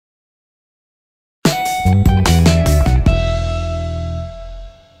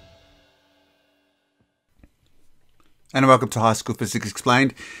And welcome to High School Physics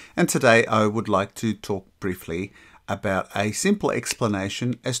Explained. And today I would like to talk briefly about a simple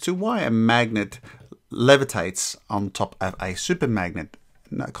explanation as to why a magnet levitates on top of a supermagnet,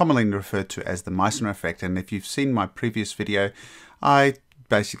 commonly referred to as the Meissner effect. And if you've seen my previous video, I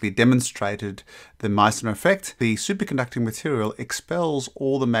basically demonstrated the Meissner effect. The superconducting material expels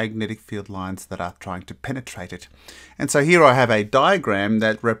all the magnetic field lines that are trying to penetrate it. And so here I have a diagram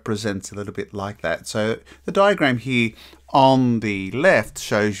that represents a little bit like that. So the diagram here on the left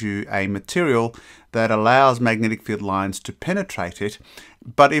shows you a material that allows magnetic field lines to penetrate it.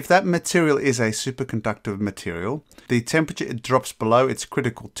 But if that material is a superconductive material, the temperature it drops below its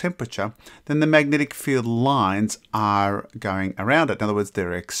critical temperature, then the magnetic field lines are going around it. In other words,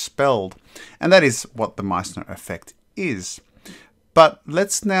 they're expelled. And that is what the Meissner effect is. But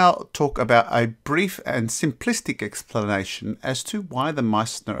let's now talk about a brief and simplistic explanation as to why the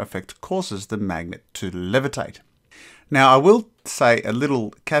Meissner effect causes the magnet to levitate. Now, I will say a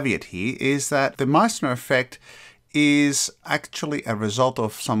little caveat here is that the Meissner effect is actually a result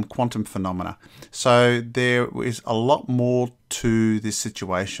of some quantum phenomena. So there is a lot more to this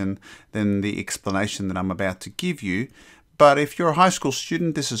situation than the explanation that I'm about to give you. But if you're a high school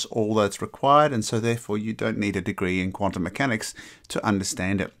student, this is all that's required, and so therefore you don't need a degree in quantum mechanics to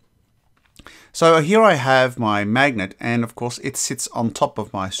understand it. So here I have my magnet, and of course it sits on top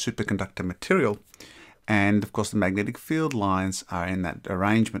of my superconductor material. And of course the magnetic field lines are in that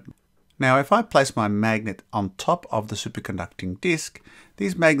arrangement. Now, if I place my magnet on top of the superconducting disk,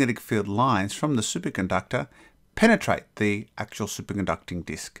 these magnetic field lines from the superconductor penetrate the actual superconducting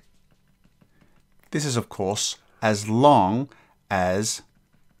disk. This is, of course, as long as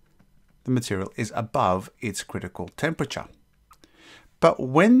the material is above its critical temperature. But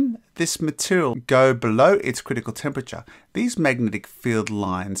when this material goes below its critical temperature, these magnetic field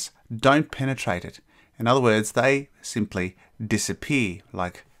lines don't penetrate it. In other words, they simply disappear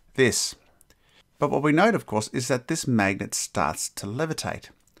like this. But what we note, of course, is that this magnet starts to levitate.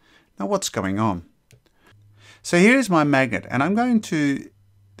 Now, what's going on? So here is my magnet, and I'm going to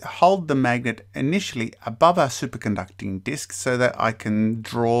hold the magnet initially above our superconducting disk so that I can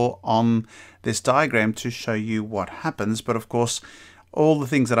draw on this diagram to show you what happens. But of course, all the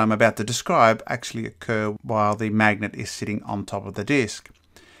things that I'm about to describe actually occur while the magnet is sitting on top of the disk.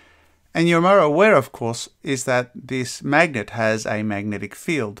 And you're more aware, of course, is that this magnet has a magnetic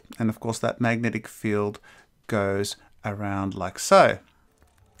field. And of course, that magnetic field goes around like so.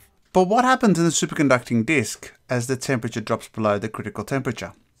 But what happens in the superconducting disk as the temperature drops below the critical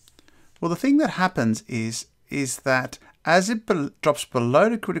temperature? Well, the thing that happens is that as it drops below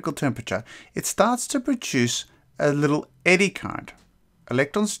the critical temperature, it starts to produce a little eddy current.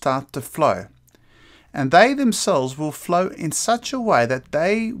 Electrons start to flow. And they themselves will flow in such a way that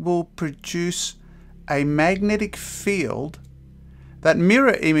they will produce a magnetic field that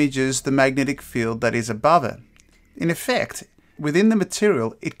mirror images the magnetic field that is above it. In effect, within the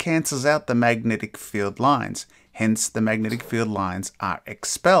material, it cancels out the magnetic field lines. Hence, the magnetic field lines are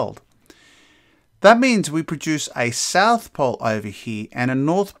expelled. That means we produce a south pole over here and a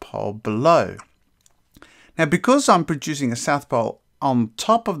north pole below. Now, because I'm producing a south pole on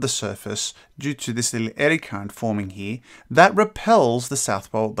top of the surface due to this little eddy current forming here, that repels the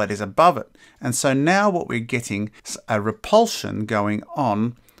south pole that is above it. And so now what we're getting is a repulsion going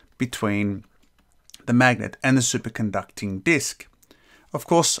on between the magnet and the superconducting disk. Of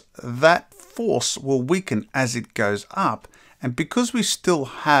course, that force will weaken as it goes up, and because we still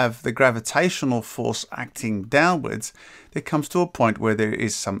have the gravitational force acting downwards, there comes to a point where there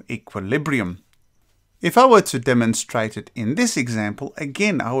is some equilibrium. If I were to demonstrate it in this example,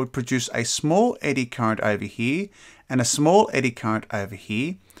 again, I would produce a small eddy current over here and a small eddy current over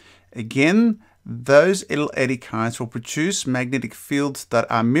here. Again, those little eddy currents will produce magnetic fields that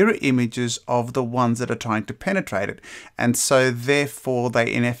are mirror images of the ones that are trying to penetrate it. And so therefore,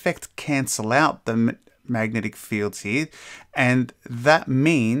 they in effect cancel out the magnetic fields here. And that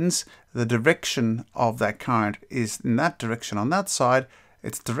means the direction of that current is in that direction on that side.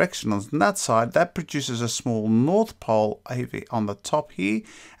 Its direction on that side, that produces a small north pole over on the top here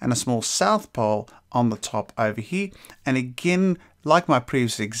and a small south pole on the top over here. And again, like my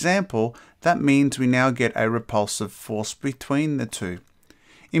previous example, that means we now get a repulsive force between the two.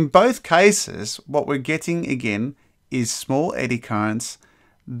 In both cases, what we're getting again is small eddy currents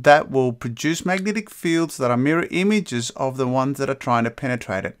that will produce magnetic fields that are mirror images of the ones that are trying to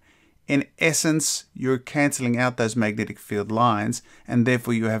penetrate it. In essence, you're cancelling out those magnetic field lines, and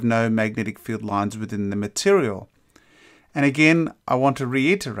therefore you have no magnetic field lines within the material. And again, I want to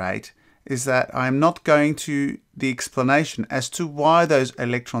reiterate is that I'm not going to the explanation as to why those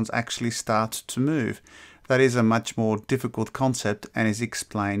electrons actually start to move. that is a much more difficult concept and is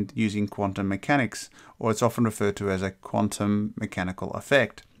explained using quantum mechanics, or it's often referred to as a quantum mechanical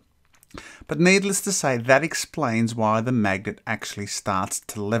effect. But needless to say, that explains why the magnet actually starts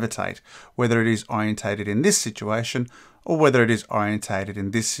to levitate, whether it is orientated in this situation or whether it is orientated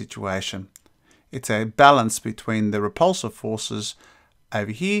in this situation. It's a balance between the repulsive forces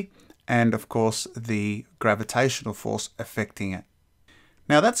over here and, of course, the gravitational force affecting it.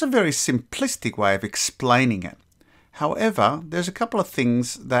 Now, that's a very simplistic way of explaining it. However, there's a couple of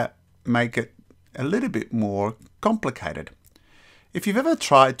things that make it a little bit more complicated. If you've ever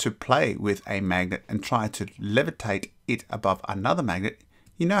tried to play with a magnet and tried to levitate it above another magnet,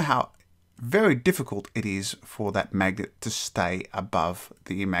 you know how very difficult it is for that magnet to stay above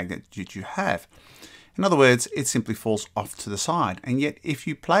the magnet that you have. In other words, it simply falls off to the side. And yet, if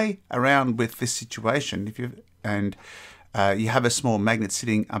you play around with this situation, you have a small magnet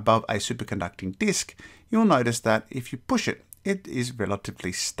sitting above a superconducting disk, you'll notice that if you push it, it is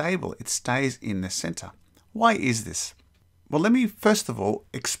relatively stable. It stays in the center. Why is this? Well, let me first of all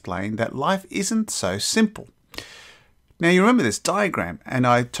explain that life isn't so simple. Now, you remember this diagram, and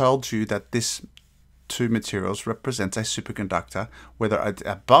I told you that this two materials represents a superconductor, whether it's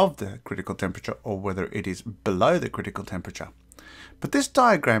above the critical temperature or whether it is below the critical temperature. But this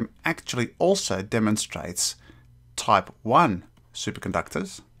diagram actually also demonstrates type 1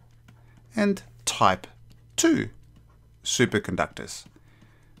 superconductors and type 2 superconductors.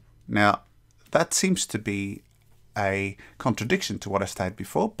 Now, that seems to be a contradiction to what I stated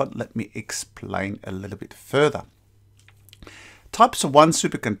before, but let me explain a little bit further. Types 1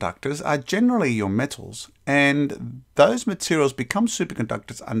 superconductors are generally your metals, and those materials become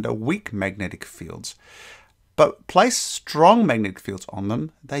superconductors under weak magnetic fields. But place strong magnetic fields on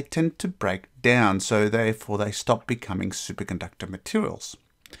them, they tend to break down, so therefore they stop becoming superconductor materials.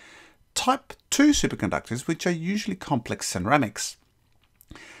 Type 2 superconductors, which are usually complex ceramics,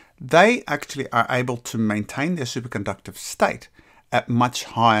 they actually are able to maintain their superconductive state at much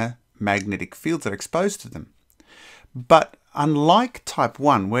higher magnetic fields that are exposed to them. But unlike type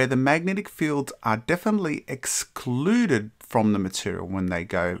 1, where the magnetic fields are definitely excluded from the material when they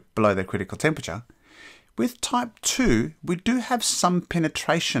go below their critical temperature, with type 2, we do have some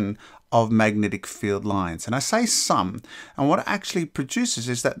penetration of magnetic field lines. And I say some, and what it actually produces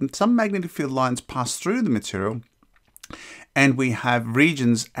is that some magnetic field lines pass through the material, and we have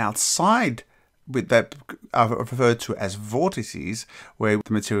regions outside with that are referred to as vortices, where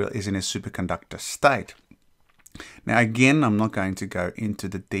the material is in a superconductor state. Now, again, I'm not going to go into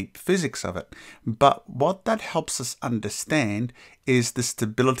the deep physics of it, but what that helps us understand is the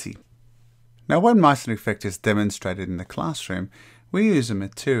stability. Now, when Meissner effect is demonstrated in the classroom, we use a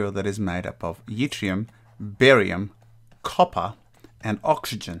material that is made up of yttrium, barium, copper, and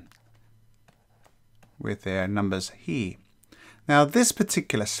oxygen, with their numbers here. Now, this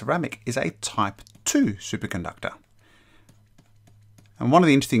particular ceramic is a type 2 superconductor. And one of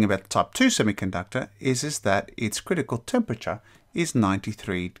the interesting about the type 2 semiconductor is that its critical temperature is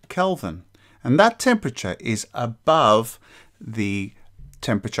 93 Kelvin. And that temperature is above the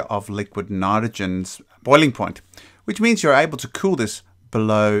temperature of liquid nitrogen's boiling point, which means you're able to cool this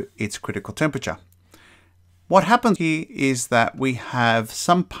below its critical temperature. What happens here is that we have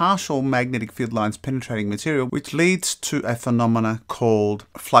some partial magnetic field lines penetrating material, which leads to a phenomena called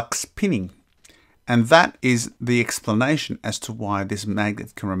flux pinning. And that is the explanation as to why this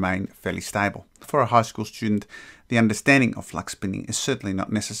magnet can remain fairly stable. For a high school student, the understanding of flux pinning is certainly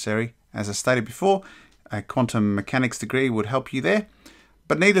not necessary. As I stated before, a quantum mechanics degree would help you there.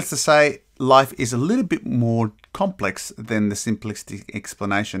 But needless to say, life is a little bit more complex than the simplistic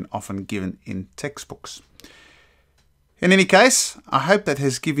explanation often given in textbooks. In any case, I hope that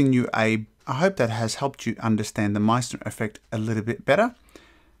has helped you understand the Meissner effect a little bit better.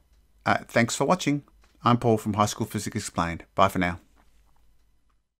 Thanks for watching. I'm Paul from High School Physics Explained. Bye for now.